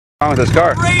With his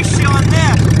car. Race you on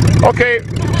this. Okay. You're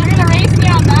gonna race me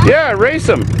on that? Yeah, race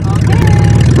him.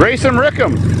 Okay. Race him, Rick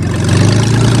him.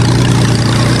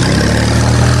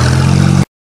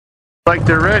 Like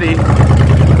they're ready.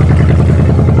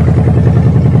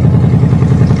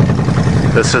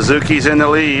 The Suzuki's in the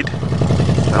lead.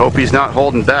 I hope he's not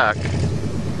holding back.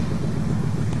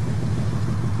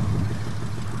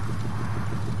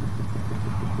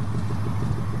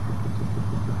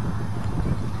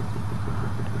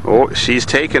 Oh, she's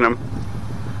taking him.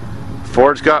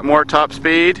 Ford's got more top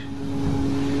speed.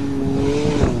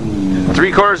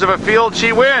 3/4 of a field,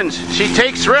 she wins. She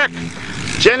takes Rick.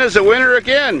 Jenna's a winner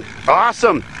again.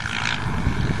 Awesome.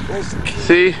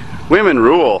 See, women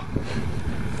rule.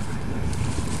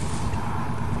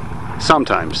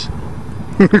 Sometimes.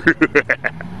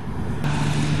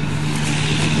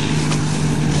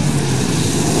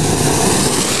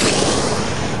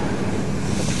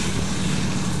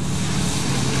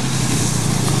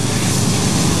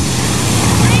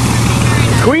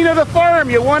 Queen of the farm,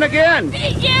 you won again.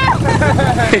 Thank you.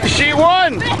 She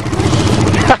won.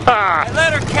 I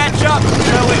let her catch up.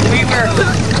 You know,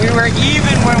 we were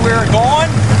even when we were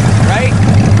going, right?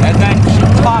 And then she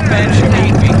top end, she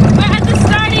beat me. But at the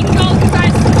starting goal, because I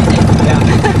was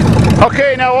Yeah.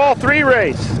 Okay, now all three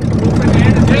race. Go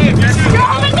bananas!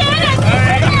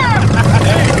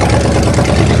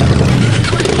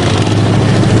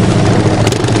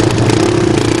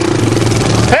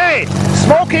 Hey,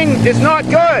 smoking is not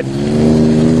good.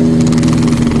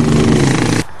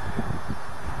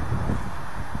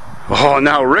 Oh,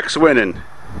 now Rick's winning.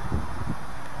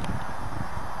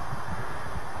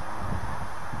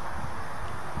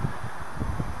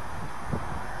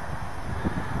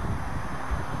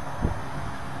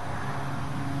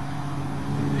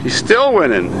 He's still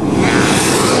winning.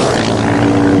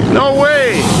 No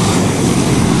way.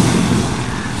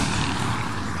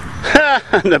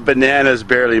 The banana's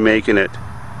barely making it.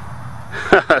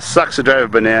 Sucks to drive a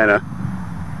banana.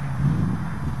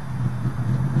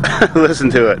 Listen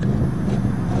to it.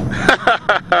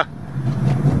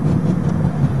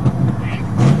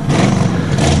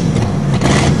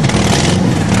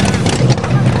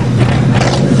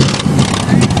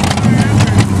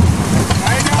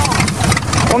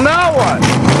 Well, now what?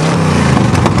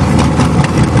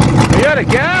 Are you out of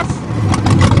gas?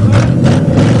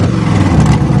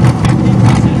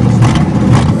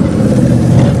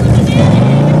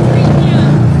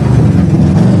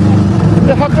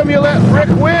 How come you let Rick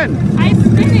win? I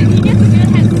spin it. He gets a good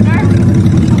head start.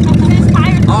 His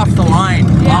tires. Off the line.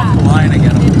 Yeah. Off the line, I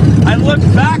get them. I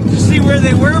looked back to see where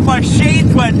they were. My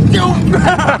shades went. Doom.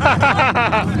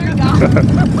 I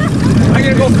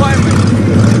gotta go find them.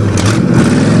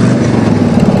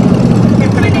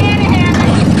 Banana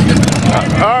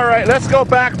hammer. All right, let's go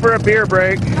back for a beer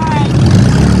break.